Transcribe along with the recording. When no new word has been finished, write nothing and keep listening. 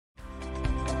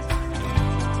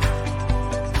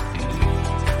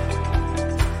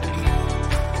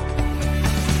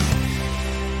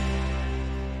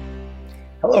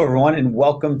Hello, everyone, and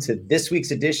welcome to this week's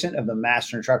edition of the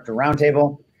Master Instructor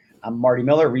Roundtable. I'm Marty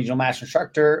Miller, Regional Master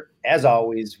Instructor, as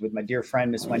always, with my dear friend,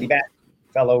 Miss Wendy Batt,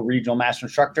 fellow Regional Master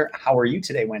Instructor. How are you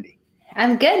today, Wendy?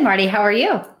 I'm good, Marty. How are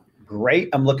you? Great.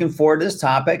 I'm looking forward to this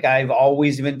topic. I've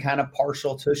always been kind of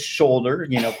partial to shoulder,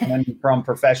 coming from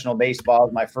professional baseball.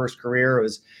 My first career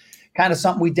was kind of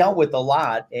something we dealt with a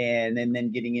lot. And then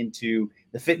getting into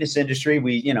the fitness industry,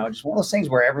 just one of those things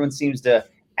where everyone seems to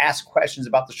ask questions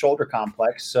about the shoulder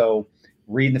complex. So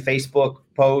reading the Facebook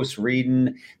posts,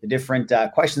 reading the different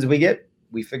questions we get,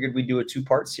 we figured we'd do a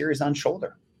two-part series on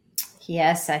shoulder.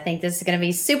 Yes, I think this is going to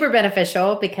be super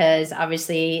beneficial because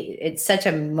obviously it's such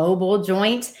a mobile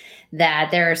joint that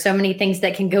there are so many things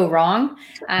that can go wrong.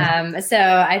 So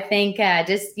I think I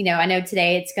know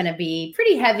today it's going to be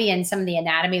pretty heavy in some of the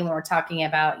anatomy when we're talking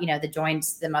about, the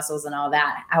joints, the muscles and all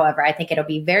that. However, I think it'll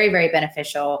be very, very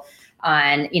beneficial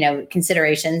on,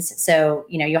 considerations. So,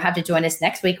 you'll have to join us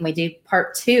next week when we do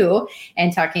part 2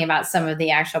 and talking about some of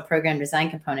the actual program design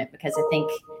component, because I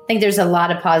think there's a lot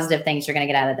of positive things you're going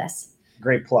to get out of this.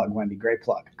 Great plug, Wendy. Great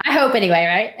plug. I hope anyway,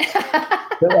 right?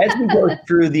 So as we go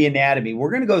through the anatomy,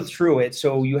 we're going to go through it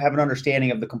so you have an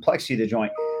understanding of the complexity of the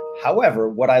joint. However,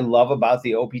 what I love about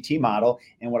the OPT model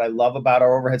and what I love about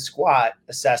our overhead squat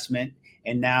assessment,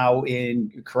 and now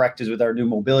in correctives with our new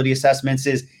mobility assessments,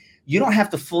 is you don't have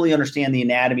to fully understand the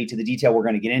anatomy to the detail we're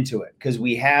going to get into it, because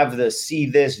we have the see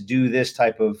this, do this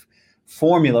type of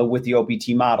formula with the OPT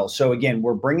model. So again,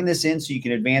 we're bringing this in so you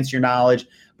can advance your knowledge,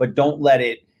 but don't let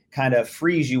it kind of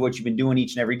freeze you what you've been doing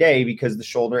each and every day, because the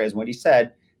shoulder, as Wendy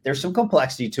said, there's some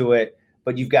complexity to it,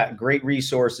 but you've got great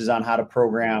resources on how to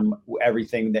program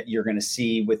everything that you're going to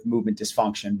see with movement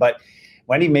dysfunction. But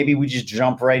Wendy, maybe we just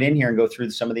jump right in here and go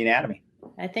through some of the anatomy.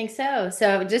 I think so.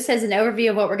 So just as an overview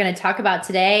of what we're going to talk about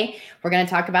today, we're going to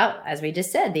talk about, as we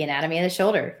just said, the anatomy of the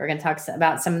shoulder. We're going to talk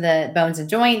about some of the bones and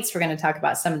joints. We're going to talk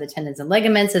about some of the tendons and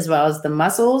ligaments, as well as the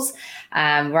muscles.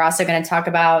 We're also going to talk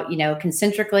about,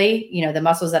 concentrically, the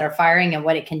muscles that are firing and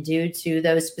what it can do to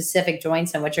those specific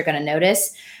joints and what you're going to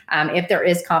notice if there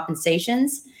is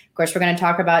compensations. Of course, we're going to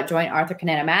talk about joint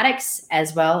arthrokinematics,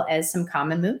 as well as some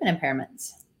common movement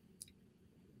impairments.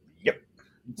 Yep.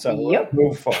 So let's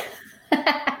move forward.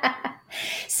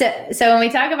 So when we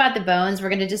talk about the bones, we're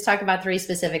going to just talk about 3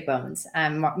 specific bones.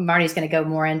 Marty's going to go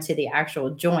more into the actual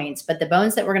joints, but the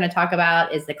bones that we're going to talk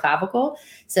about is the clavicle.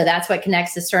 So that's what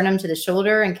connects the sternum to the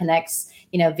shoulder and connects,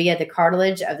 via the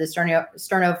cartilage of the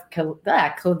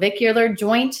sternoclavicular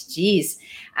joint. Geez.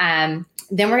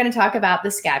 Then we're going to talk about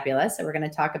the scapula. So we're going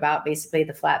to talk about basically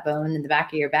the flat bone in the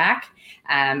back of your back.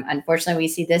 Unfortunately, we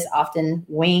see this often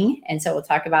wing. And so we'll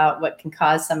talk about what can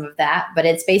cause some of that. But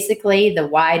it's basically the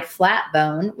wide flat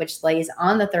bone, which lays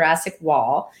on the thoracic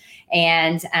wall.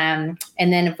 And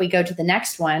then if we go to the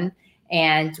next one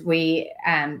and we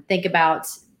think about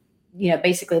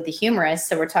basically the humerus.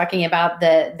 So we're talking about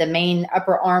the main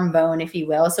upper arm bone, if you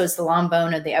will. So it's the long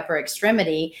bone of the upper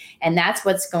extremity. And that's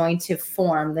what's going to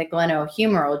form the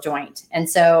glenohumeral joint. And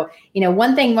so,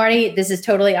 one thing, Marty, this is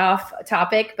totally off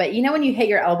topic, but when you hit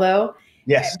your elbow,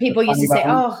 yes, people used to say,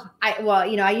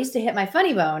 I used to hit my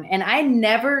funny bone and I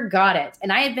never got it.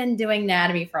 And I had been doing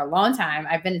anatomy for a long time.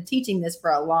 I've been teaching this for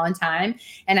a long time.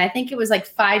 And I think it was like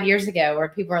 5 years ago where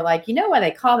people are like, why they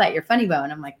call that your funny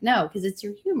bone? I'm like, no, because it's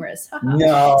your humerus.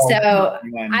 No. So,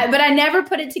 but I never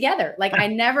put it together. Like I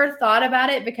never thought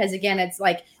about it because again, it's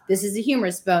like, this is a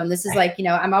humerus bone. This is like,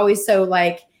 I'm always so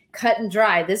like cut and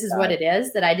dry. This is what it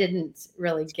is that I didn't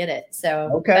really get it.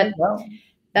 So, okay.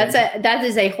 That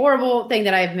is a horrible thing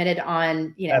that I admitted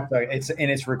on, That's right.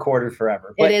 It's recorded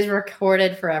forever. But it is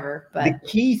recorded forever. But the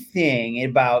key thing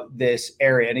about this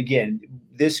area, and again,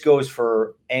 this goes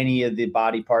for any of the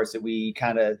body parts that we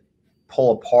kind of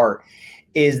pull apart,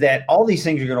 is that all these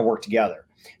things are going to work together.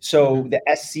 So the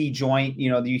SC joint,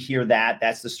 you hear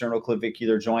that's the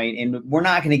sternoclavicular joint, and we're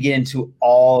not going to get into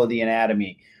all of the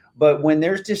anatomy. But when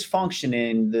there's dysfunction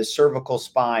in the cervical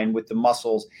spine with the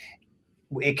muscles,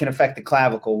 it can affect the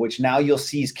clavicle, which now you'll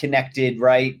see is connected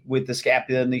right with the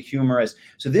scapula and the humerus.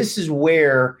 So this is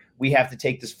where we have to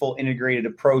take this full integrated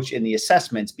approach in the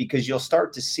assessments, because you'll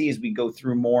start to see as we go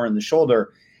through more in the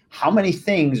shoulder, how many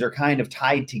things are kind of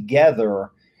tied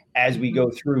together as we go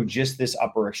through just this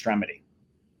upper extremity.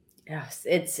 Yes,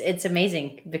 it's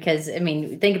amazing because,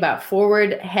 think about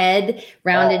forward head,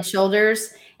 rounded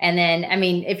shoulders. And then,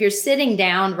 if you're sitting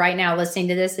down right now listening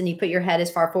to this and you put your head as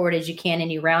far forward as you can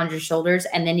and you round your shoulders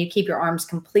and then you keep your arms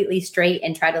completely straight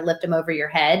and try to lift them over your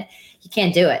head, you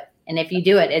can't do it. And if you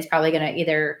do it, it's probably going to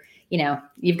either,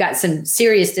 you've got some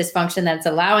serious dysfunction that's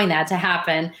allowing that to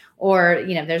happen, or,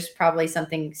 there's probably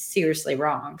something seriously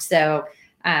wrong. So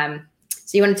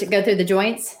So you wanted to go through the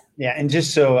joints? Yeah, and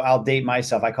just so I'll date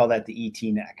myself, I call that the ET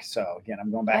neck. So again, I'm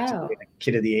going back to being a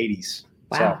kid of the 80s.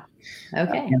 Wow. So,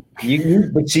 okay.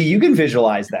 But see, you can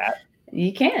visualize that.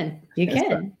 You can. People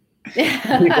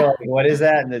are like, what is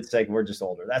that? And it's like, we're just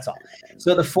older. That's all.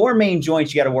 So the 4 main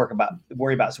joints you got to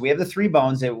worry about. So we have the 3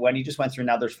 bones that Wendy just went through.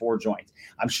 Now there's 4 joints.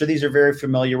 I'm sure these are very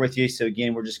familiar with you. So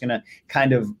again, we're just going to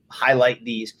kind of highlight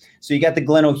these. So you got the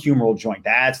glenohumeral joint.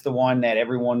 That's the one that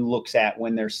everyone looks at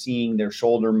when they're seeing their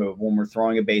shoulder move, when we're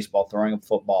throwing a baseball, throwing a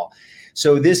football.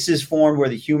 So this is formed where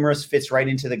the humerus fits right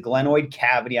into the glenoid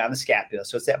cavity on the scapula.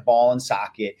 So it's that ball and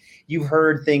socket. You've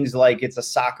heard things like it's a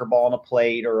soccer ball on a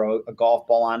plate or a golf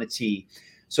ball on a tee.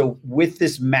 So with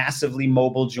this massively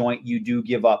mobile joint, you do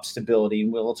give up stability.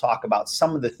 And we'll talk about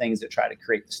some of the things that try to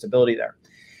create the stability there.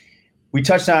 We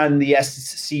touched on the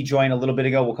SC joint a little bit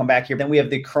ago. We'll come back here. Then we have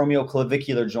the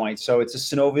acromioclavicular joint. So it's a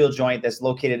synovial joint that's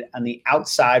located on the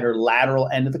outside or lateral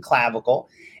end of the clavicle,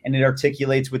 and it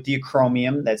articulates with the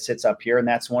acromion that sits up here. And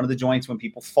that's one of the joints when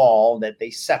people fall that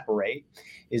they separate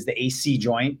is the AC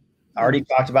joint. I already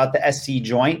talked about the SC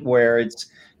joint, where it's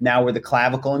now where the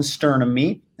clavicle and sternum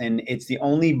meet, and it's the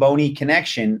only bony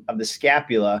connection of the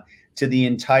scapula to the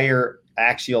entire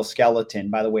axial skeleton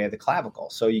by the way of the clavicle.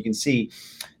 So you can see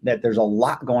that there's a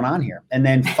lot going on here. And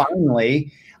then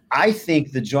finally, I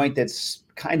think the joint that's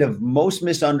kind of most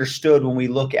misunderstood when we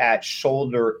look at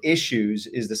shoulder issues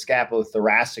is the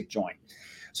scapulothoracic joint.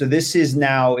 So this is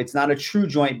now, it's not a true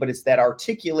joint, but it's that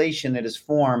articulation that is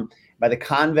formed by the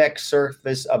convex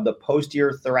surface of the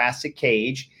posterior thoracic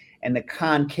cage and the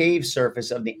concave surface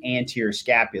of the anterior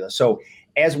scapula. So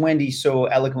as Wendy so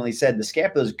eloquently said, the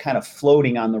scapula is kind of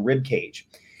floating on the rib cage,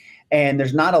 and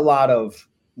there's not a lot of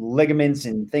ligaments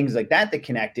and things like that that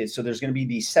connect it. So there's going to be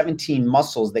these 17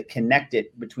 muscles that connect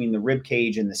it between the rib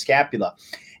cage and the scapula.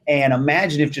 And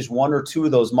imagine if just 1 or 2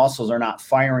 of those muscles are not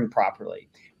firing properly,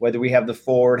 whether we have the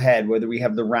forward head, whether we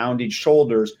have the rounded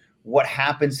shoulders, what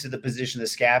happens to the position of the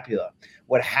scapula?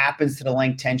 What happens to the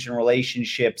length tension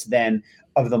relationships then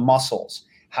of the muscles?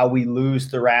 How we lose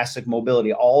thoracic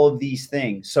mobility, all of these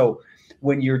things. So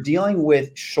when you're dealing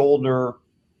with shoulder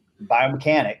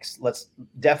biomechanics, let's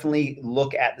definitely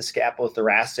look at the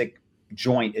scapulothoracic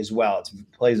joint as well. It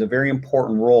plays a very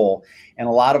important role. And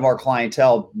a lot of our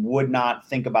clientele would not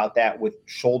think about that with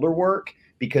shoulder work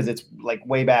because it's like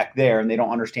way back there and they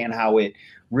don't understand how it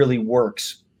really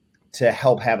works to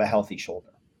help have a healthy shoulder.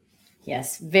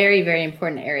 Yes, very, very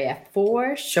important area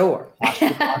for sure.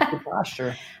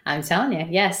 Posture. I'm telling you,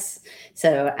 yes.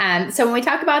 So, so when we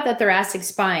talk about the thoracic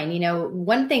spine, you know,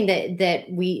 one thing that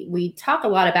we talk a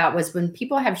lot about was when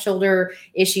people have shoulder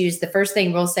issues, the first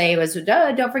thing we'll say was,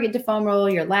 don't forget to foam roll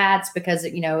your lats because,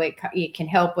 you know, it can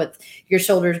help with your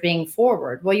shoulders being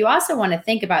forward. Well, you also want to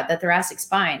think about the thoracic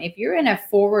spine. If you're in a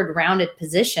forward rounded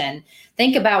position,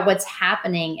 think about what's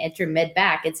happening at your mid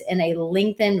back. It's in a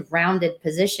lengthened, rounded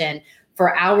position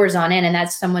for hours on end, and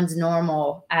that's someone's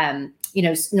normal,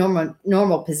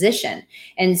 normal position.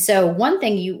 And so one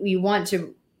thing you want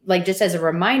to, like, just as a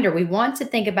reminder, we want to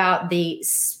think about the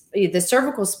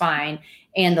cervical spine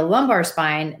and the lumbar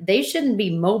spine. They shouldn't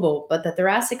be mobile, but the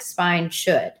thoracic spine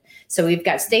should. So we've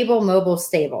got stable, mobile,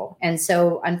 stable. And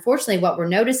so unfortunately, what we're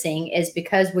noticing is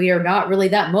because we are not really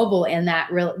that mobile in that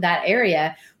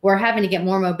area, we're having to get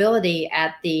more mobility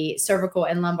at the cervical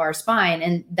and lumbar spine.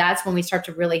 And that's when we start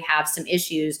to really have some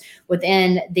issues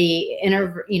within the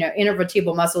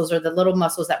intervertebral muscles or the little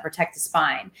muscles that protect the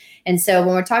spine. And so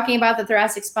when we're talking about the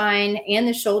thoracic spine and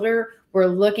the shoulder, we're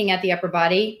looking at the upper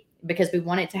body because we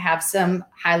want it to have some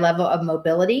high level of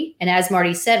mobility. And as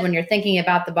Marty said, when you're thinking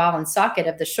about the ball and socket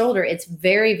of the shoulder, it's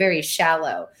very, very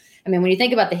shallow. I mean, when you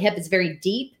think about the hip, it's very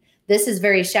deep. This is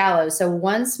very shallow. So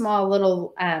one small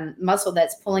little muscle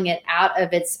that's pulling it out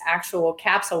of its actual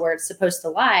capsule where it's supposed to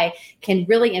lie can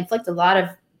really inflict a lot of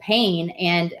pain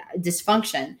and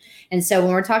dysfunction. And so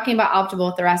when we're talking about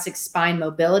optimal thoracic spine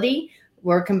mobility,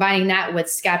 we're combining that with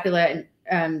scapula,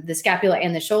 the scapula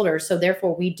and the shoulder. So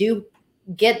therefore we do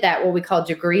get that what we call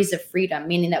degrees of freedom,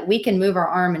 meaning that we can move our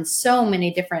arm in so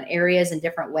many different areas and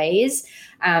different ways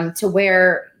to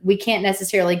where we can't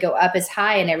necessarily go up as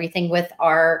high and everything with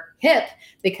our hip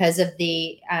because of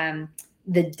the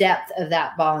depth of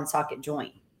that ball and socket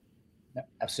joint.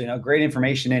 Absolutely. No, great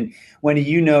information. And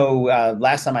Wendy,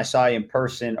 last time I saw you in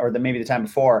person, or maybe the time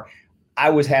before, I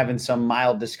was having some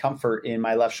mild discomfort in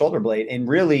my left shoulder blade. And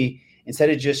really, instead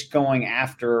of just going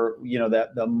after,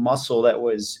 the muscle that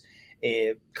was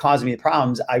causing me the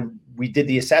problems, we did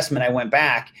the assessment. I went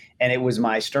back and it was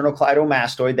my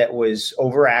sternocleidomastoid that was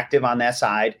overactive on that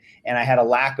side. And I had a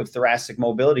lack of thoracic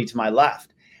mobility to my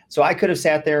left. So I could have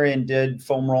sat there and did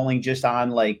foam rolling just on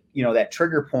that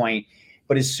trigger point.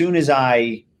 But as soon as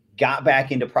I got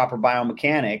back into proper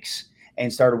biomechanics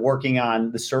and started working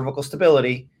on the cervical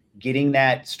stability, getting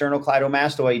that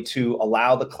sternocleidomastoid to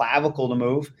allow the clavicle to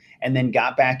move, and then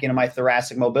got back into my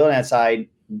thoracic mobility on that side,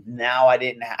 now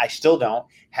I still don't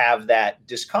have that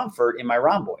discomfort in my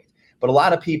rhomboid. But a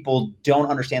lot of people don't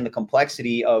understand the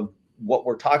complexity of what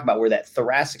we're talking about, where that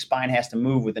thoracic spine has to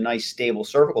move with a nice stable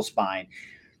cervical spine.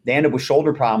 They end up with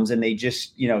shoulder problems, and they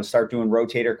just, start doing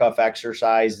rotator cuff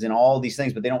exercises and all these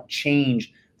things, but they don't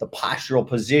change the postural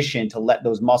position to let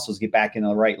those muscles get back into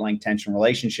the right length tension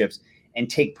relationships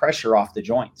and take pressure off the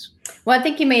joints. Well, I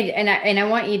think you made, and I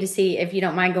want you to see, if you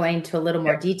don't mind going into a little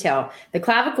more detail, the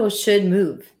clavicle should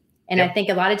move. And I think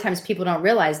a lot of times people don't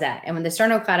realize that. And when the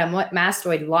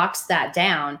sternocleidomastoid locks that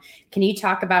down, can you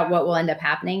talk about what will end up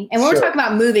happening? And when we're talking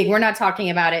about moving, we're not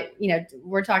talking about it,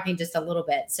 we're talking just a little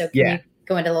bit. So can you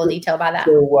go into a little detail about that?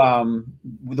 So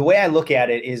the way I look at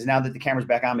it is, now that the camera's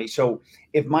back on me, so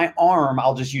if my arm,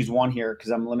 I'll just use one here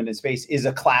because I'm limited in space, is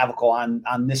a clavicle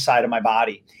on this side of my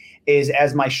body, is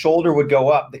as my shoulder would go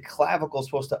up, the clavicle is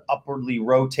supposed to upwardly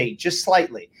rotate just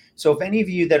slightly. So if any of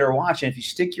you that are watching, if you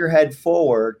stick your head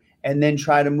forward and then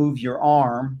try to move your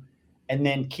arm, and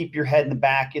then keep your head in the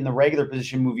back in the regular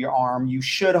position, move your arm, you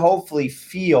should hopefully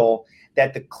feel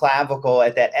that the clavicle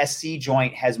at that SC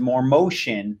joint has more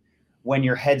motion when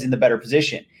your head's in the better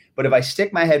position. But if I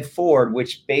stick my head forward,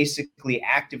 which basically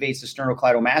activates the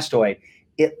sternocleidomastoid,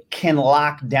 it can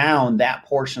lock down that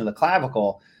portion of the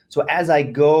clavicle. So as I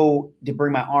go to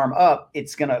bring my arm up,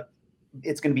 it's gonna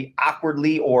be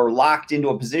awkwardly or locked into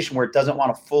a position where it doesn't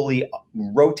want to fully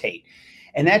rotate.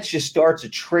 And that just starts a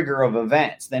trigger of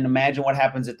events. Then imagine what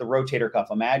happens at the rotator cuff.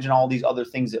 Imagine all these other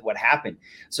things that would happen.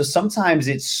 So sometimes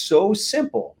it's so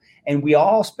simple, and we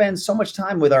all spend so much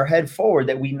time with our head forward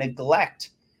that we neglect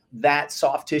that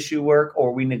soft tissue work,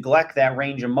 or we neglect that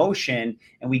range of motion,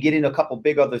 and we get into a couple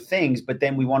big other things, but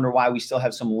then we wonder why we still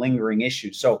have some lingering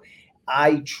issues. So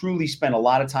I truly spend a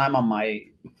lot of time on my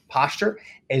posture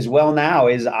as well now,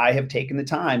 as I have taken the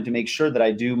time to make sure that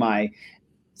I do my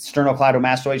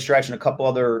sternocleidomastoid stretch and a couple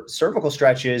other cervical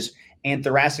stretches, and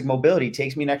thoracic mobility. It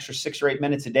takes me an extra 6 or 8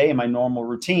 minutes a day in my normal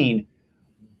routine,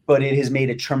 but it has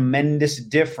made a tremendous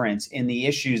difference in the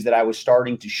issues that I was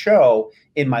starting to show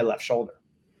in my left shoulder.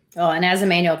 Oh, and as a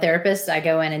manual therapist, I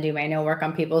go in and do manual work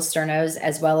on people's sternos,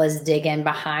 as well as dig in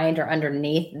behind or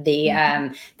underneath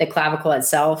the clavicle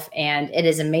itself. And it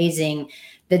is amazing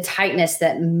the tightness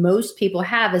that most people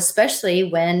have, especially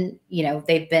when,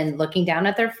 they've been looking down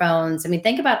at their phones. I mean,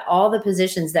 think about all the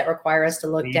positions that require us to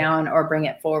look down or bring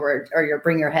it forward, or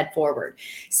bring your head forward.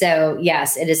 So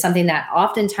yes, it is something that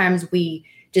oftentimes we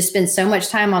just spend so much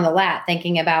time on the lat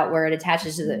thinking about where it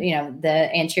attaches to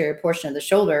the anterior portion of the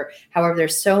shoulder. However,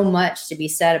 there's so much to be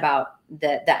said about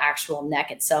the actual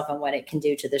neck itself and what it can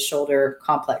do to the shoulder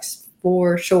complex,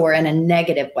 for sure, in a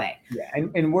negative way. Yeah,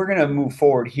 and we're going to move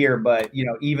forward here, but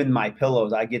even my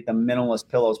pillows, I get the minimalist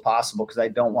pillows possible because I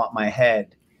don't want my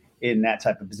head in that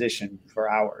type of position for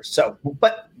hours. So,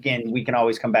 but again, we can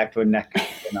always come back to a neck,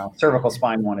 cervical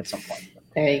spine one at some point.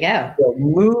 There you go. So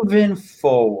moving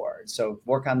forward, so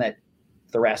work on that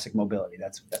thoracic mobility.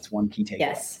 That's one key takeaway.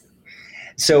 Yes.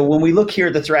 So when we look here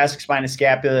at the thoracic spine and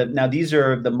scapula, now these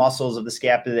are the muscles of the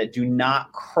scapula that do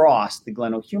not cross the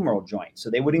glenohumeral joint. So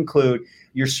they would include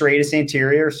your serratus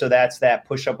anterior. So that's that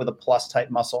push up with a plus type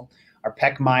muscle, our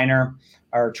pec minor,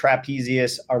 our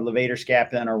trapezius, our levator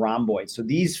scapula, and our rhomboid. So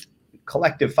these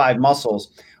collective 5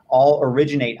 muscles all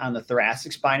originate on the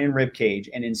thoracic spine and rib cage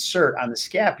and insert on the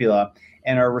scapula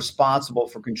and are responsible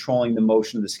for controlling the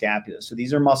motion of the scapula. So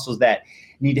these are muscles that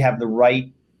need to have the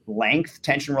right length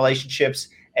tension relationships,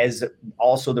 as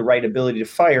also the right ability to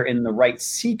fire in the right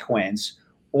sequence,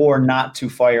 or not to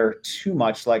fire too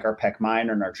much, like our pec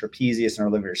minor and our trapezius and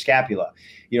our levator scapula.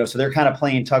 So they're kind of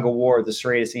playing tug of war with the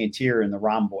serratus anterior and the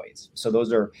rhomboids. So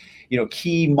those are,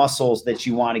 key muscles that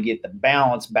you want to get the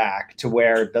balance back to,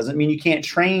 where it doesn't mean you can't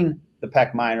train the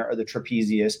pec minor or the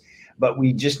trapezius, but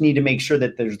we just need to make sure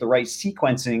that there's the right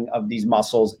sequencing of these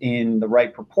muscles in the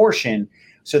right proportion,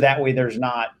 so that way there's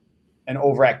not an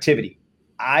overactivity.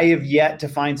 I have yet to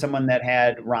find someone that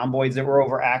had rhomboids that were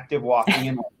overactive walking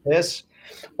in like this,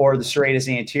 or the serratus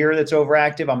anterior that's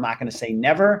overactive. I'm not going to say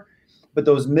never, but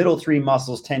those middle 3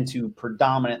 muscles tend to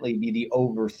predominantly be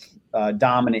the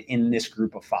dominant in this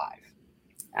group of 5.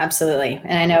 Absolutely.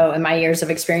 And I know in my years of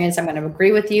experience, I'm going to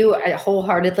agree with you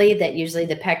wholeheartedly that usually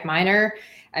the pec minor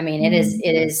I mean, it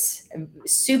is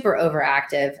super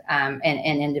overactive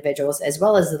in individuals as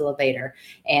well as the levator.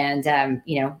 And,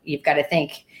 you've got to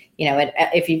think,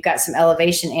 if you've got some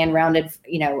elevation and rounded,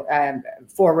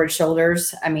 forward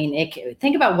shoulders, I mean,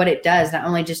 think about what it does, not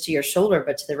only just to your shoulder,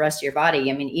 but to the rest of your body.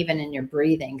 I mean, even in your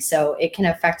breathing. So it can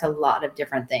affect a lot of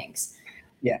different things.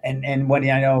 Yeah. And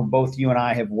Wendy, I know both you and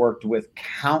I have worked with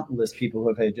countless people who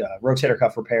have had rotator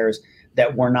cuff repairs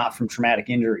that were not from traumatic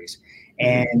injuries,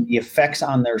 and the effects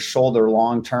on their shoulder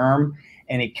long-term.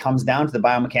 And it comes down to the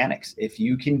biomechanics. If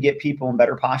you can get people in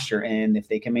better posture, and if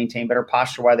they can maintain better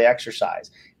posture while they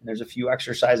exercise, and there's a few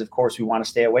exercises, of course, we want to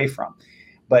stay away from.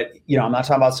 But, I'm not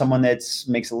talking about someone that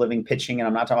makes a living pitching, and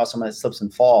I'm not talking about someone that slips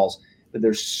and falls, but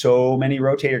there's so many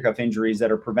rotator cuff injuries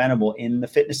that are preventable in the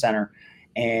fitness center.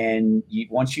 And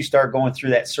once you start going through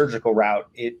that surgical route,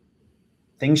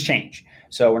 things change.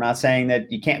 So we're not saying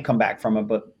that you can't come back from it,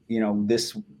 but,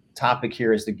 this topic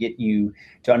here is to get you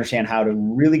to understand how to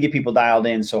really get people dialed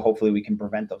in. So hopefully we can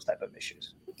prevent those type of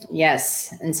issues.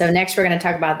 Yes. And so next we're going to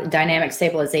talk about the dynamic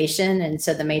stabilization. And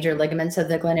so the major ligaments of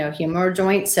the glenohumeral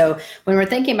joint. So when we're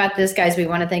thinking about this, guys, we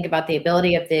want to think about the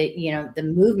ability of the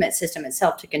movement system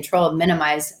itself to control and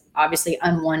minimize obviously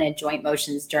unwanted joint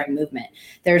motions during movement.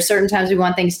 There are certain times we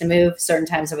want things to move, certain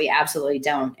times that we absolutely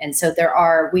don't. And so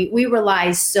we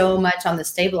rely so much on the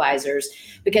stabilizers,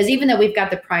 because even though we've got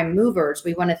the prime movers,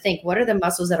 we want to think, what are the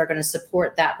muscles that are going to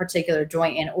support that particular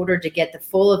joint in order to get the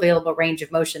full available range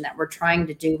of motion that we're trying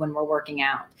to do when we're working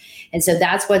out. And so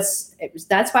that's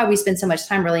why we spend so much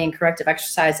time really in corrective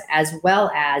exercise, as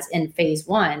well as in phase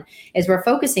one, is we're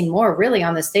focusing more really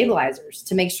on the stabilizers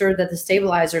to make sure that the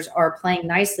stabilizers are playing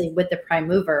nicely with the prime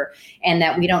mover, and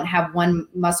that we don't have one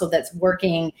muscle that's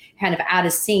working kind of out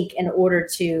of sync in order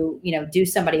to, do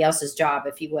somebody else's job,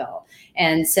 if you will.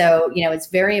 And so, it's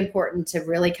very important to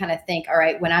really kind of think, all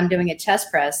right, when I'm doing a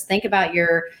chest press, think about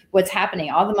what's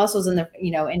happening. All the muscles in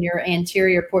in your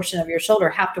anterior portion of your shoulder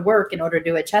have to work in order to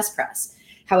do a chest press.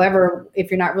 However,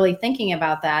 if you're not really thinking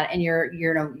about that, and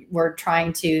we're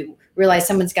trying to realize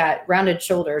someone's got rounded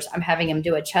shoulders, I'm having them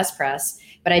do a chest press,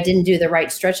 but I didn't do the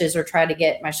right stretches or try to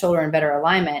get my shoulder in better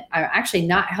alignment, I'm actually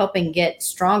not helping get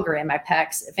stronger in my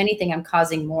pecs. If anything, I'm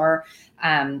causing more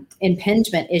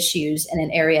impingement issues in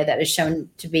an area that is shown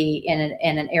to be in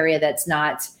an area that's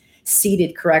not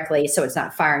seated correctly, so it's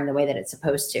not firing the way that it's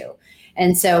supposed to.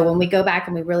 And so when we go back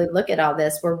and we really look at all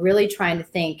this, we're really trying to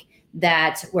think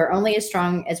that we're only as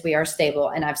strong as we are stable.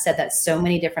 And I've said that so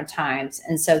many different times.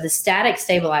 And so the static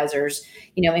stabilizers,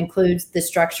 includes the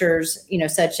structures,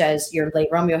 such as your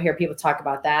labrum. You'll hear people talk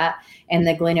about that, and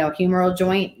the glenohumeral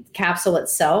joint capsule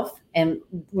itself. And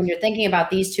when you're thinking about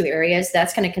these two areas,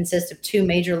 that's going to consist of two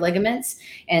major ligaments.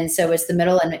 And so it's the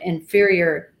middle and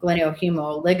inferior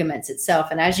glenohumeral ligaments itself.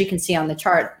 And as you can see on the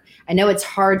chart, I know it's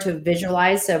hard to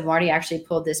visualize. So Marty actually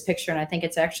pulled this picture, and I think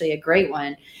it's actually a great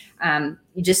one.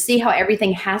 You just see how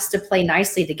everything has to play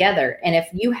nicely together. And if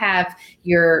you have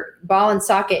your ball and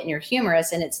socket and your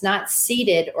humerus and it's not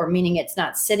seated, or meaning it's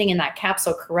not sitting in that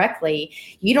capsule correctly,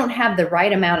 you don't have the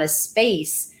right amount of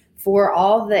space for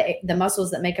all the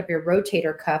muscles that make up your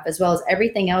rotator cuff, as well as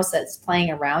everything else that's playing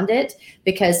around it,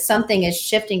 because something is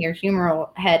shifting your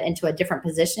humeral head into a different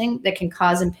positioning that can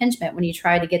cause impingement when you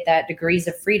try to get that degrees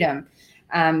of freedom,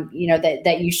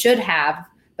 that you should have.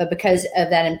 But because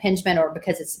of that impingement, or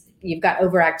because you've got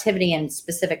overactivity in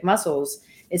specific muscles,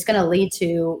 it's going to lead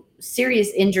to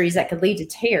serious injuries that could lead to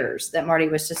tears that Marty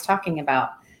was just talking about.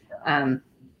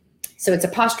 So it's a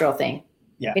postural thing.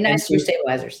 Yeah. Be nice to your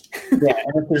stabilizers. Yeah.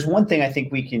 And if there's one thing I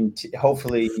think we can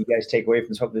hopefully you guys take away from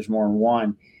this, hope there's more than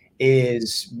one,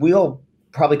 is we'll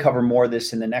probably cover more of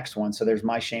this in the next one. So there's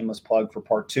my shameless plug for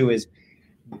part 2, is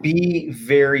be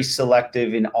very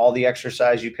selective in all the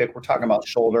exercise you pick. We're talking about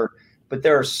shoulder, but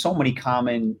there are so many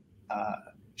common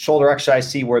shoulder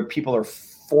exercises where people are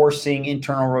forcing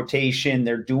internal rotation.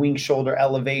 They're doing shoulder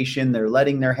elevation. They're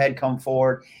letting their head come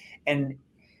forward. And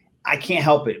I can't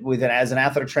help it with it as an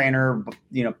athletic trainer,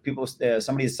 people,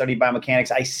 somebody that studied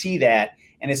biomechanics, I see that.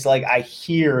 And it's like, I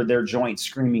hear their joints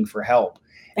screaming for help.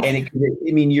 And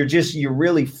you're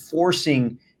really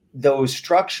forcing those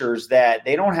structures that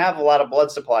they don't have a lot of blood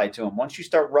supply to them. Once you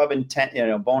start rubbing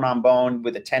bone on bone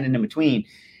with a tendon in between,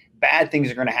 bad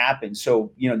things are going to happen.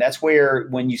 So, that's where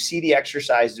when you see the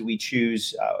exercises we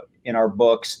choose in our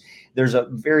books, there's a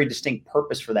very distinct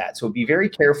purpose for that. So be very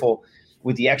careful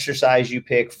with the exercise you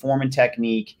pick, form and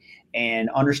technique, and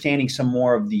understanding some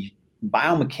more of the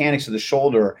biomechanics of the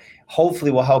shoulder,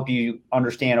 hopefully will help you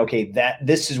understand, okay, that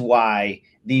this is why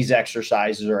these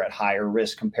exercises are at higher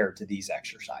risk compared to these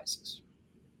exercises.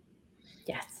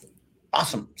 Yes.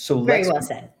 Awesome. So very well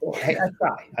said. Hey, I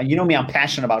try. You know me, I'm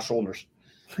passionate about shoulders.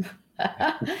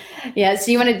 Yeah.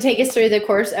 So you want to take us through the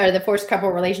course or the forced couple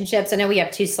relationships? I know we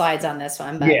have 2 slides on this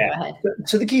one, but Yeah. go ahead.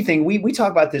 So the key thing, we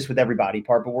talk about this with every body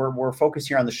part, but we're focused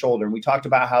here on the shoulder. And we talked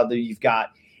about how you've got,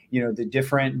 the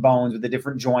different bones with the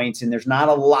different joints, and there's not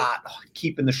a lot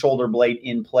keeping the shoulder blade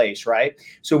in place, right?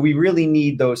 So we really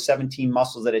need those 17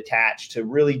 muscles that attach to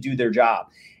really do their job.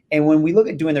 And when we look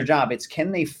at doing their job, it's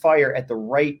can they fire at the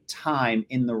right time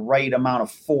in the right amount of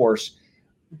force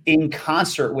in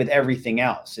concert with everything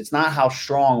else. It's not how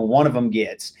strong one of them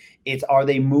gets. It's are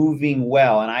they moving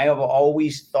well? And I have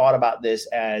always thought about this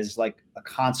as like a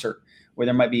concert where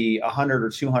there might be 100 or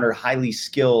 200 highly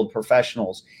skilled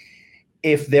professionals.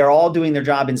 If they're all doing their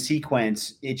job in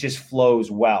sequence, it just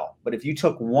flows well. But if you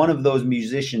took one of those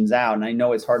musicians out, and I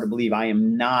know it's hard to believe I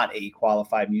am not a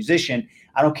qualified musician,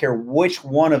 I don't care which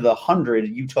one of the 100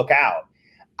 you took out,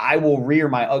 I will rear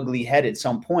my ugly head at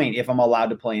some point if I'm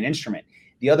allowed to play an instrument.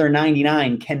 The other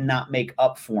 99 cannot make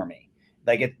up for me.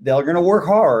 Like they're going to work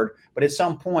hard, but at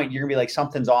some point you're gonna be like,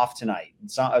 something's off tonight.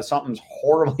 Something's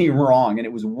horribly wrong. And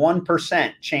it was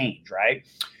 1% change, right?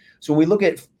 So when we look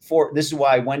at this is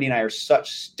why Wendy and I are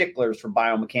such sticklers for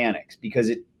biomechanics, because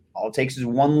it all it takes is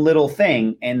one little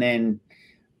thing and then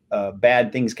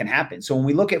bad things can happen. So when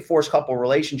we look at forced couple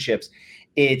relationships,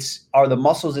 are the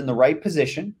muscles in the right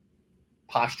position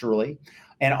posturally,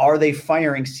 and are they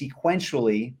firing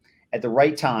sequentially at the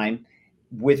right time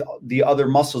with the other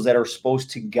muscles that are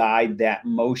supposed to guide that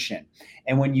motion?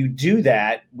 And when you do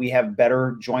that, we have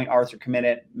better joint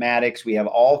arthrokinematics. We have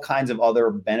all kinds of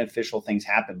other beneficial things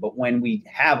happen. But when we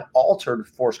have altered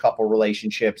forced couple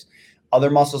relationships, other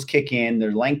muscles kick in,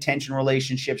 their length tension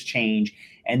relationships change,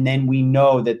 and then we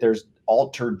know that there's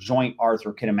altered joint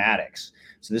arthrokinematics.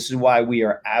 So this is why we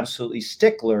are absolutely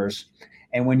sticklers.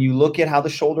 And when you look at how the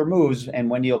shoulder moves, and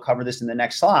Wendy will cover this in the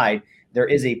next slide, there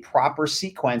is a proper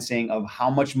sequencing of how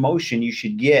much motion you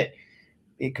should get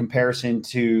in comparison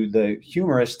to the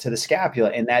humerus to the scapula.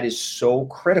 And that is so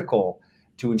critical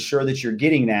to ensure that you're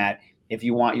getting that if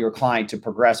you want your client to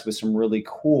progress with some really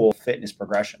cool fitness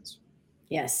progressions.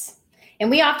 Yes. And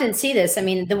we often see this. I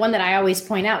mean, the one that I always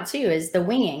point out too is the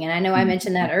winging. And I know I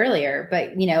mentioned that earlier, but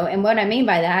and what I mean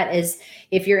by that is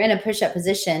if you're in a push-up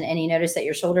position and you notice that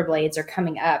your shoulder blades are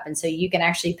coming up, and so you can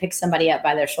actually pick somebody up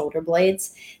by their shoulder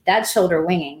blades, that's shoulder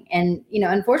winging. And,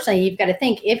 unfortunately, you've got to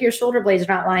think if your shoulder blades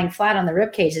are not lying flat on the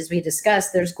rib cage, as we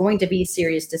discussed, there's going to be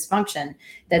serious dysfunction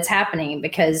that's happening,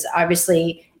 because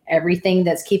obviously everything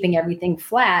that's keeping everything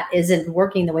flat isn't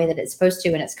working the way that it's supposed to,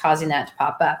 and it's causing that to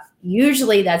pop up.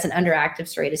 Usually that's an underactive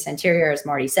serratus anterior, as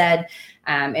Marty said.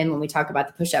 And when we talk about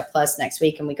the Push-Up Plus next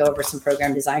week and we go over some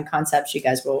program design concepts, you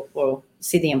guys will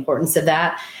see the importance of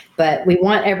that. But we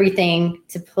want everything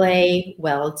to play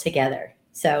well together.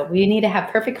 So we need to have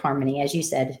perfect harmony, as you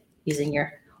said, using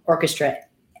your orchestra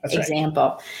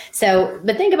example. Right. So,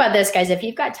 but think about this, guys. If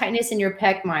you've got tightness in your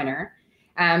pec minor,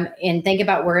 and think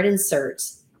about where it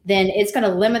inserts, then it's going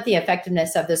to limit the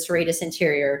effectiveness of the serratus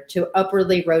anterior to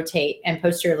upwardly rotate and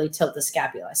posteriorly tilt the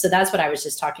scapula. So that's what I was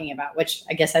just talking about, which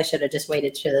I guess I should have just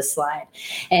waited to this slide.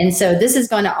 And so this is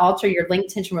going to alter your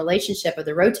link tension relationship of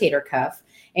the rotator cuff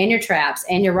and your traps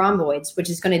and your rhomboids, which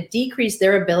is going to decrease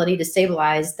their ability to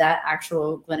stabilize that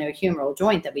actual glenohumeral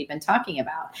joint that we've been talking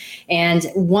about. And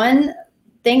one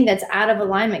thing that's out of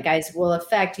alignment, guys, will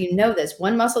affect, this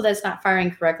one muscle that's not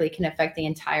firing correctly can affect the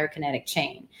entire kinetic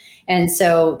chain. And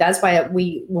so that's why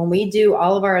when we do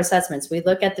all of our assessments, we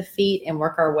look at the feet and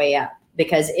work our way up,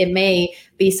 because it may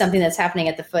be something that's happening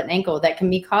at the foot and ankle that can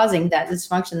be causing that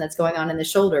dysfunction that's going on in the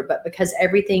shoulder. But because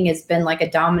everything has been like a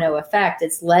domino effect,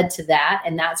 it's led to that,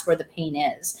 and that's where the pain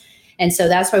is. And so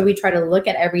that's why we try to look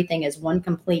at everything as one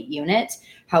complete unit.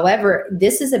 However,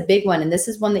 this is a big one, and this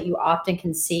is one that you often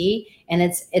can see, and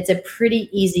it's a pretty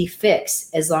easy fix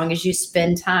as long as you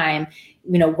spend time,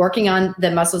 working on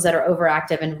the muscles that are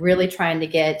overactive and really trying to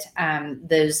get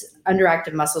those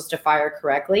underactive muscles to fire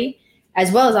correctly,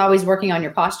 as well as always working on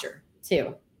your posture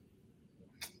too.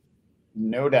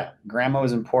 No doubt. Grandma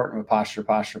was important with posture,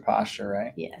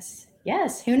 right? Yes.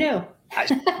 Yes. Who knew?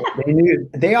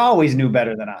 They always knew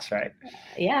better than us, right?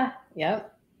 Yeah.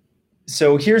 Yep.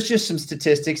 So here's just some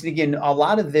statistics. And again, a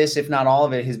lot of this, if not all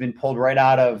of it, has been pulled right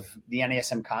out of the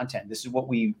NASM content. This is what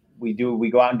we do. We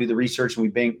go out and do the research, and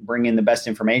we bring in the best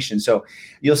information. So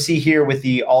you'll see here with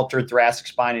the altered thoracic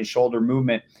spine and shoulder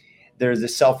movement, there's a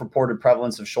self-reported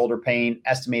prevalence of shoulder pain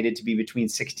estimated to be between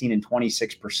 16 and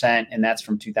 26%. And that's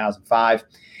from 2005.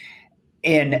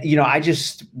 And, I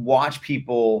just watch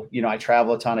people, I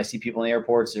travel a ton. I see people in the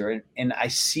airports and I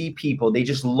see people, they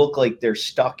just look like they're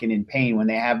stuck and in pain when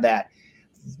they have that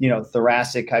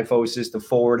thoracic kyphosis, the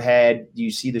forward head, you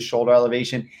see the shoulder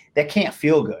elevation, that can't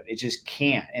feel good. It just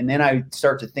can't. And then I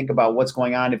start to think about what's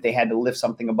going on if they had to lift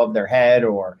something above their head,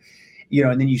 or,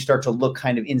 and then you start to look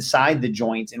kind of inside the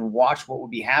joints and watch what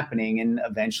would be happening. And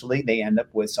eventually they end up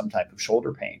with some type of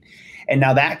shoulder pain. And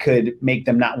now that could make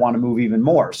them not want to move even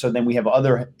more. So then we have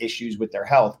other issues with their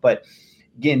health. But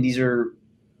again, these are,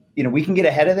 we can get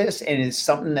ahead of this, and it's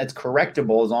something that's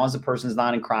correctable as long as the person's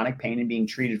not in chronic pain and being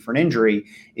treated for an injury.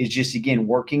 Is just, again,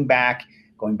 working back,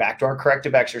 going back to our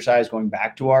corrective exercise, going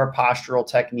back to our postural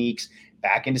techniques,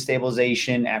 back into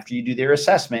stabilization after you do their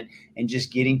assessment, and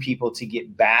just getting people to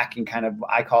get back and kind of,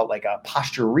 I call it like a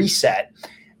posture reset,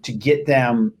 to get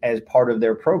them as part of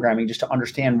their programming, just to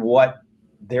understand what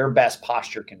their best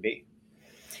posture can be.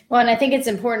 Well, and I think it's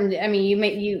important. I mean,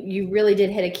 you really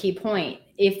did hit a key point.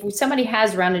 If somebody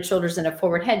has rounded shoulders and a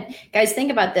forward head, guys, think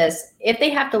about this. If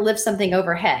they have to lift something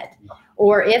overhead,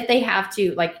 or if they have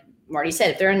to, like Marty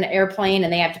said, if they're in an airplane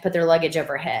and they have to put their luggage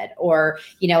overhead, or,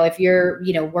 if you're,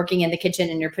 working in the kitchen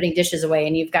and you're putting dishes away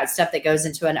and you've got stuff that goes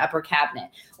into an upper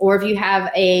cabinet, or if you have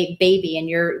a baby and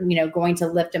you're, going to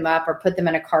lift them up or put them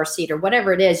in a car seat or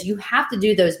whatever it is, you have to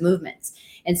do those movements.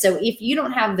 And so if you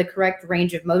don't have the correct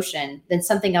range of motion, then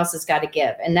something else has got to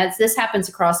give. And this happens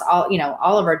across all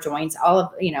of our joints,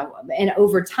 and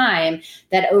over time,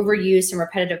 that overuse and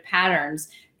repetitive patterns,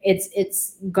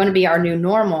 it's going to be our new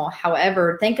normal.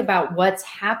 However, think about what's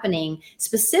happening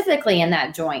specifically in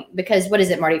that joint, because what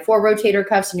is it, Marty? 4 rotator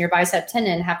cuffs in your bicep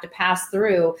tendon have to pass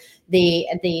through the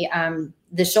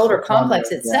shoulder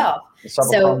complex itself. The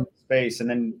subacromial space, and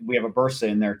then we have a bursa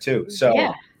in there too. So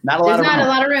yeah. Not a lot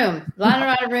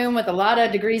of room with a lot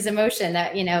of degrees of motion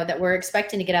that, that we're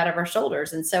expecting to get out of our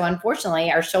shoulders. And so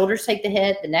unfortunately, our shoulders take the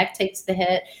hit, the neck takes the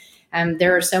hit.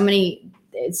 There are so many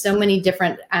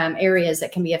different areas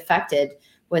that can be affected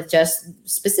with just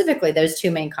specifically those two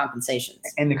main compensations.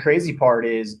 And the crazy part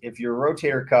is, if your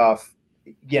rotator cuff,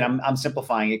 again, I'm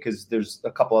simplifying it because there's a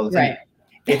couple other things.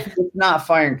 Right. If it's not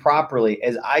firing properly,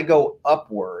 as I go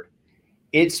upward,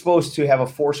 it's supposed to have a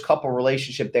force couple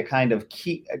relationship that kind of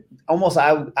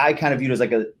I kind of view it as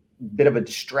like a bit of a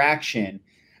distraction.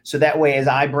 So that way, as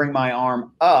I bring my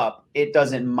arm up, it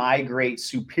doesn't migrate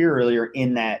superiorly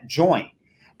in that joint.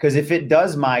 Because if it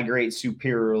does migrate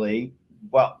superiorly,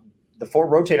 well, the 4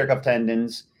 rotator cuff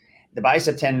tendons, the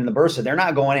bicep tendon, and the bursa, they're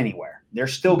not going anywhere. They're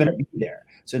still going to be there.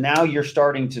 So now you're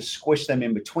starting to squish them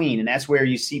in between. And that's where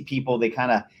you see people, they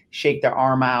kind of shake their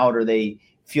arm out, or they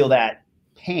feel that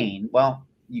pain. Well,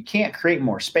 you can't create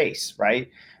more space, right?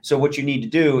 So what you need to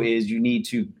do is you need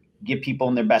to get people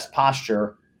in their best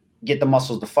posture, get the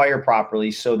muscles to fire properly,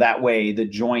 so that way the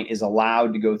joint is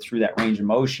allowed to go through that range of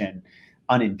motion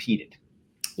unimpeded.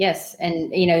 Yes,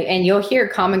 and you'll hear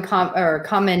common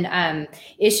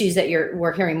issues that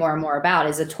we're hearing more and more about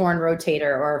is a torn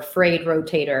rotator or a frayed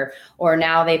rotator, or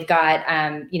now they've got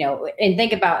and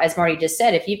think about, as Marty just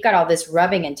said, if you've got all this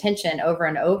rubbing and tension over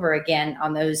and over again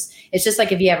on those, it's just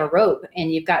like if you have a rope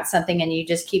and you've got something and you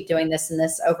just keep doing this and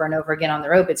this over and over again on the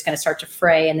rope, it's going to start to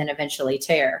fray and then eventually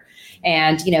tear.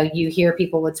 And you hear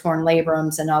people with torn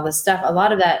labrums and all this stuff. A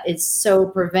lot of that is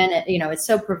so it's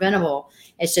so preventable.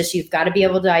 It's just, you've got to be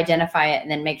able to identify it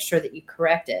and then make sure that you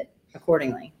correct it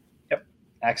accordingly. Yep.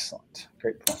 Excellent.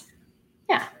 Great point.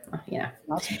 Yeah.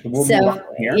 Awesome. So,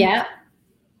 yeah.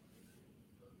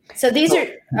 So these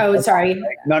are, sorry.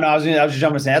 No, I was just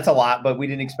jumping to say that's a lot, but we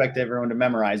didn't expect everyone to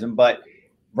memorize them, but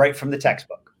right from the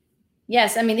textbook.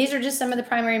 Yes. I mean, these are just some of the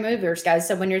primary movers, guys.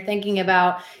 So when you're thinking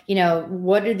about,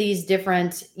 what do these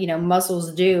different,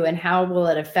 muscles do, and how will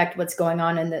it affect what's going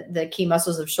on in the key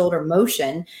muscles of shoulder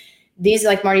motion? These,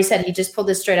 like Marty said, he just pulled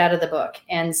this straight out of the book.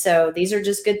 And so these are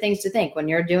just good things to think when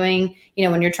you're doing,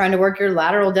 when you're trying to work your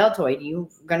lateral deltoid, you're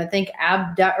going to think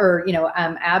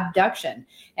abduction.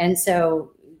 And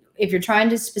so if you're trying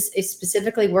to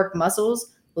specifically work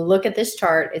muscles, look at this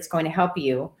chart. It's going to help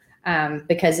you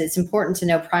because it's important to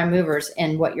know prime movers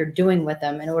and what you're doing with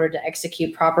them in order to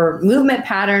execute proper movement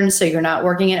patterns, so you're not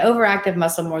working an overactive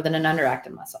muscle more than an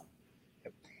underactive muscle.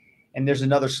 And there's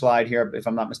another slide here, if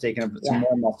I'm not mistaken, of some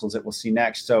more muscles that we'll see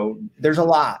next. So there's a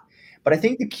lot. But I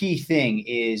think the key thing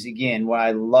is, again, what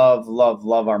I love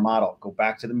our model. Go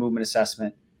back to the movement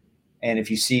assessment. And if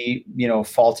you see,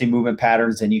 faulty movement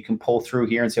patterns, then you can pull through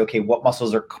here and say, okay, what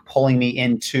muscles are pulling me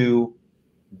into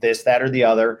this, that, or the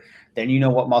other? Then you know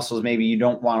what muscles maybe you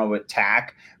don't want to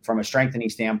attack from a strengthening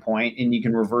standpoint, and you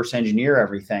can reverse engineer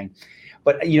everything.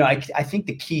 But, I think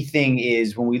the key thing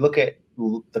is, when we look at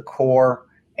the core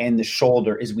and the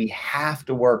shoulder, is we have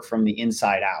to work from the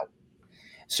inside out.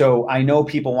 So I know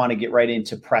people want to get right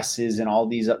into presses and all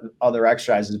these other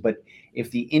exercises, but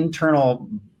if the internal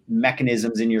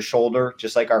mechanisms in your shoulder,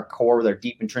 just like our core, their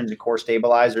deep intrinsic core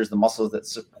stabilizers, the muscles that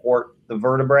support the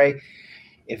vertebrae.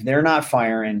 If they're not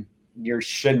firing, you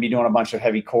shouldn't be doing a bunch of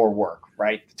heavy core work,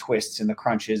 right? The twists and the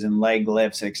crunches and leg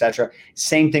lifts, etc.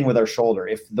 Same thing with our shoulder.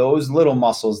 If those little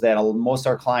muscles that most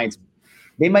of our clients,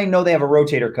 they might know they have a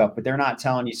rotator cuff, but they're not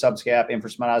telling you subscap,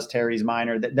 infraspinatus teres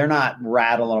minor, they're not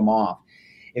rattling them off.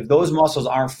 If those muscles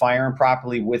aren't firing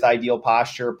properly with ideal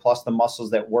posture, plus the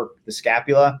muscles that work the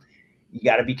scapula, you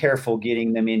got to be careful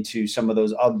getting them into some of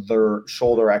those other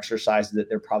shoulder exercises that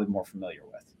they're probably more familiar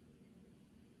with.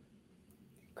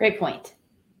 Great point.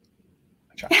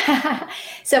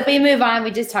 So if we move on,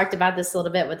 we just talked about this a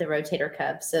little bit with the rotator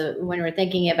cuff. So when we're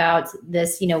thinking about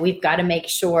this, we've got to make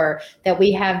sure that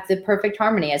we have the perfect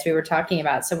harmony, as we were talking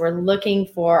about. So we're looking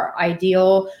for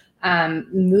ideal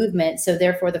movement. So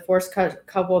therefore the force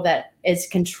couple that is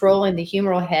controlling the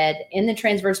humeral head in the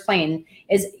transverse plane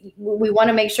is, we want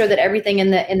to make sure that everything in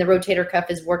the rotator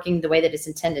cuff is working the way that it's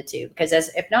intended to, because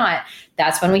if not,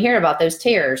 that's when we hear about those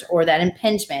tears or that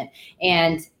impingement.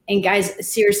 And guys,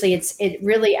 seriously,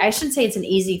 I should say it's an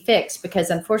easy fix,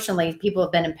 because unfortunately people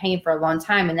have been in pain for a long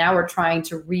time. And now we're trying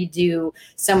to redo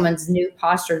someone's new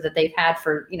posture that they've had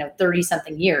for, 30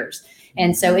 something years.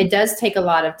 And so it does take a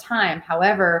lot of time.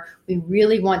 However, we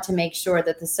really want to make sure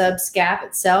that the subscap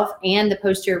itself and the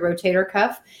posterior rotator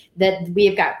cuff, that we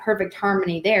have got perfect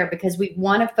harmony there, because we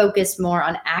want to focus more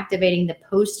on activating the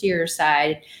posterior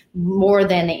side more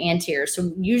than the anterior.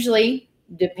 So usually,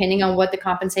 depending on what the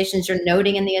compensations you're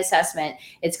noting in the assessment,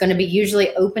 it's going to be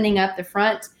usually opening up the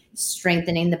front,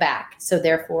 strengthening the back. So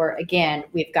therefore, again,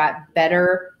 we've got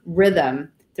better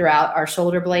rhythm throughout our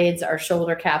shoulder blades, our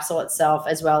shoulder capsule itself,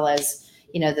 as well as,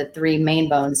 the three main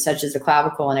bones, such as the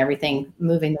clavicle and everything,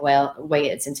 moving the way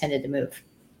it's intended to move.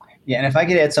 Yeah, and if I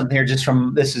could add something here,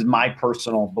 this is my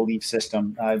personal belief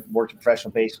system. I've worked in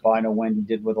professional baseball. I know Wendy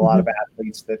did with a lot of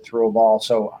athletes that throw a ball.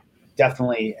 So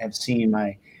definitely have seen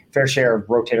my fair share of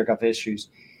rotator cuff issues.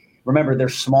 Remember, they're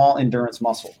small endurance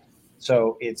muscle.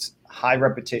 So it's high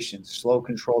repetition, slow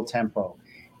controlled tempo,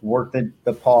 work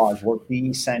the pause, work the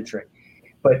eccentric.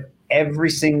 But every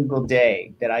single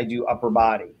day that I do upper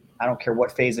body, I don't care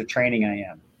what phase of training I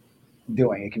am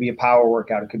doing. It could be a power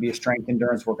workout. It could be a strength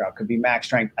endurance workout. It could be max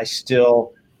strength. I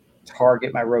still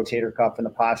target my rotator cuff and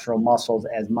the postural muscles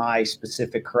as my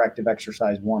specific corrective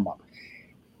exercise warm-up.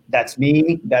 That's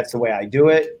me. That's the way I do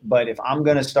it. But if I'm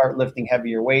going to start lifting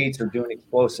heavier weights or doing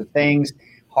explosive things,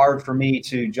 hard for me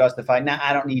to justify,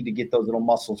 I don't need to get those little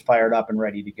muscles fired up and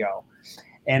ready to go.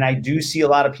 And I do see a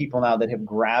lot of people now that have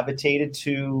gravitated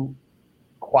to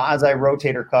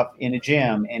quasi-rotator cuff in a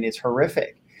gym, and it's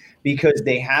horrific because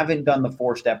they haven't done the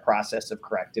 4-step process of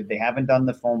corrective. They haven't done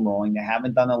the foam rolling. They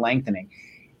haven't done the lengthening.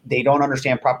 They don't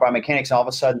understand proper biomechanics. All of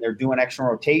a sudden, they're doing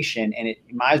external rotation, and it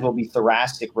might as well be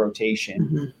thoracic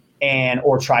rotation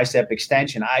or tricep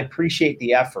extension. I appreciate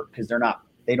the effort because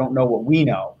they don't know what we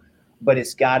know, but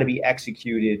it's got to be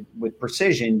executed with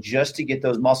precision just to get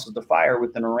those muscles to fire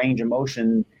within a range of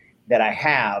motion that I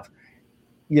have.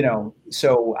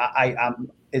 So I'm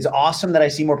it's awesome that I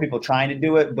see more people trying to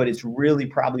do it, but it's really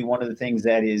probably one of the things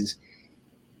that is,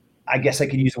 I guess I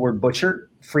could use the word butchered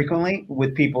frequently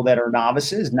with people that are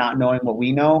novices, not knowing what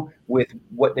we know with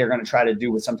what they're going to try to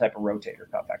do with some type of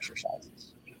rotator cuff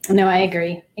exercises. No, I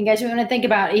agree. And guys, you want to think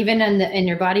about even in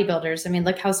your bodybuilders. I mean,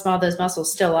 look how small those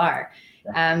muscles still are.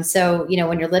 Yeah. So,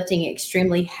 when you're lifting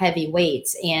extremely heavy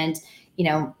weights and,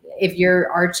 if you're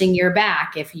arching your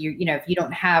back, if you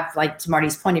don't have, like to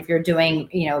Marty's point, if you're doing,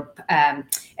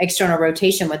 external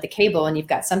rotation with the cable and you've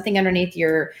got something underneath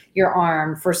your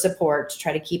arm for support to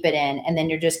try to keep it in, and then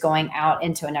you're just going out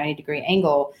into a 90-degree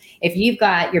angle. If you've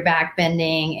got your back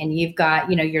bending and you've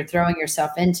got, you're throwing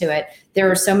yourself into it, there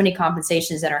are so many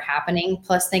compensations that are happening.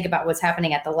 Plus think about what's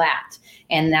happening at the lat.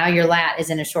 And now your lat is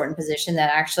in a shortened position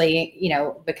that actually,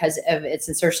 because of its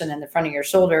insertion in the front of your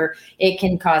shoulder, it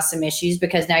can cause some issues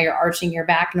because now you're arching your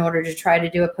back in order to try to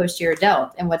do a posterior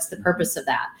delt. And what's the purpose of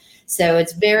that? So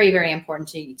it's very, very important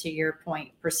to your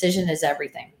point. Precision is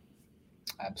everything.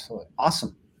 Absolutely.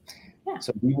 Awesome. Yeah.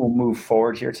 So we will move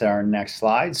forward here to our next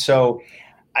slide. So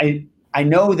I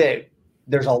know that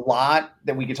there's a lot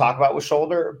that we could talk about with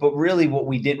shoulder, but really what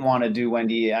we didn't want to do,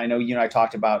 Wendy, I know you and I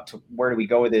talked about where do we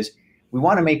go with this. We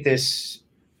want to make this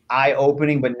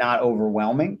eye-opening, but not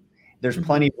overwhelming. There's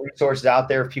plenty of resources out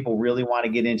there if people really want to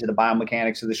get into the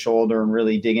biomechanics of the shoulder and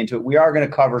really dig into it. We are going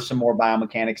to cover some more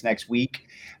biomechanics next week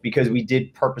because we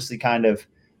did purposely kind of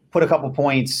put a couple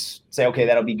points, say, okay,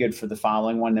 that'll be good for the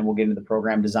following one, then we'll get into the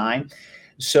program design.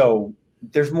 So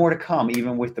there's more to come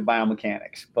even with the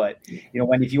biomechanics. But,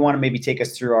 Wendy, if you want to maybe take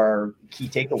us through our key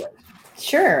takeaways.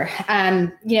 Sure.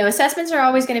 Assessments are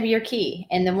always going to be your key.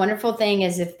 And the wonderful thing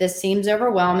is if this seems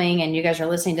overwhelming and you guys are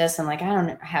listening to us and like, I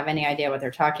don't have any idea what they're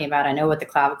talking about. I know what the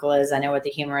clavicle is. I know what the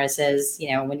humerus is,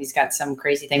 when he's got some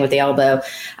crazy thing with the elbow,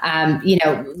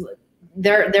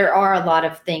 there are a lot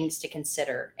of things to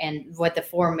consider. And what the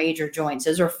four major joints,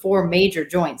 those are four major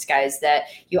joints, guys, that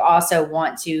you also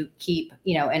want to keep,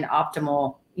 in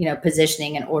optimal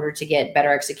positioning in order to get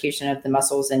better execution of the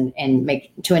muscles and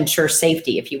to ensure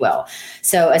safety, if you will.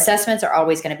 So assessments are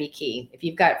always going to be key. If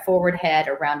you've got forward head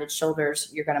or rounded shoulders,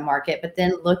 you're going to mark it, but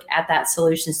then look at that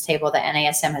solutions table that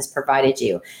NASM has provided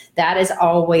you. That is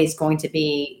always going to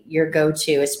be your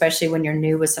go-to, especially when you're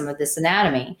new with some of this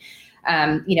anatomy.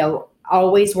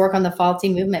 Always work on the faulty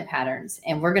movement patterns.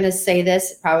 And we're going to say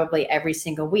this probably every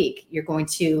single week. You're going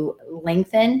to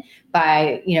lengthen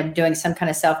by, doing some kind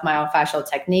of self-myofascial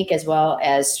technique, as well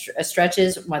as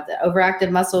stretches with the overactive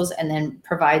muscles, and then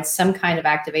provide some kind of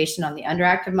activation on the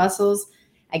underactive muscles.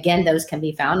 Again, those can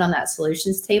be found on that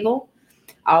solutions table.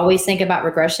 Always think about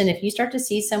regression. If you start to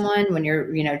see someone when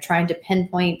you're, trying to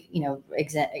pinpoint,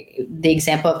 the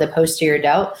example of the posterior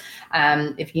delt,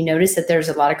 if you notice that there's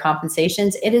a lot of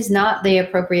compensations, it is not the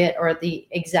appropriate or the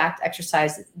exact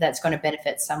exercise that's going to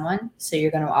benefit someone. So you're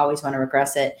going to always want to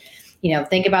regress it.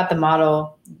 Think about the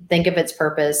model, think of its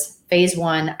purpose. Phase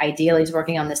one, ideally, is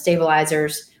working on the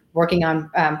stabilizers, working on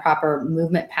proper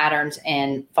movement patterns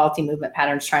and faulty movement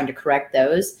patterns, trying to correct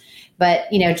those.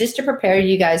 But, just to prepare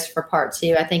you guys for part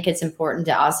two, I think it's important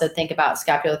to also think about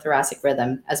scapulothoracic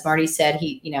rhythm. As Marty said,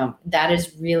 that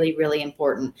is really, really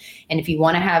important. And if you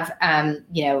want to have,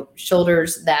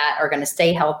 shoulders that are going to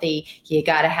stay healthy, you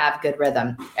got to have good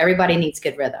rhythm. Everybody needs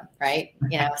good rhythm, right?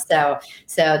 So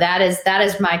that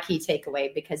is my key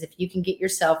takeaway, because if you can get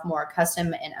yourself more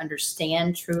accustomed and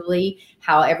understand truly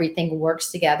how everything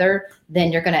works together,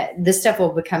 then this stuff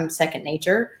will become second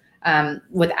nature.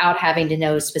 Without having to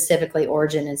know specifically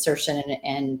origin, insertion,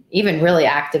 and even really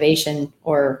activation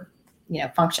or,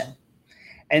 function.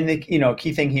 And the,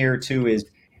 key thing here too is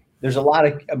there's a lot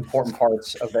of important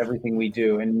parts of everything we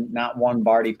do, and not one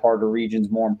body part or region is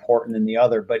more important than the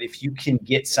other. But if you can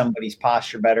get somebody's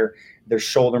posture better, their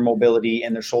shoulder mobility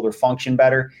and their shoulder function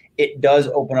better, it does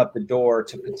open up the door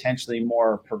to potentially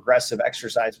more progressive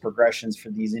exercise progressions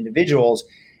for these individuals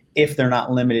if they're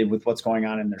not limited with what's going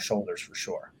on in their shoulders, for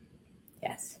sure.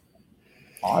 Yes.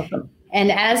 Awesome.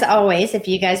 And as always, if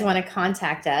you guys want to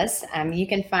contact us, you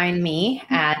can find me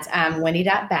at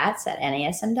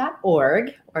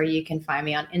wendy.batts@nasm.org, or you can find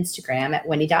me on Instagram at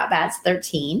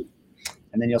wendy.batts13.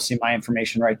 And then you'll see my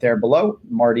information right there below,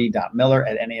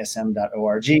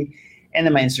 marty.miller@nasm.org. And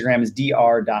then my Instagram is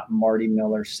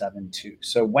dr.martymiller72.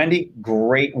 So Wendy,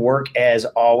 great work as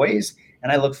always.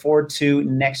 And I look forward to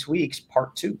next week's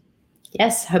part 2.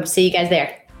 Yes. Hope to see you guys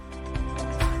there.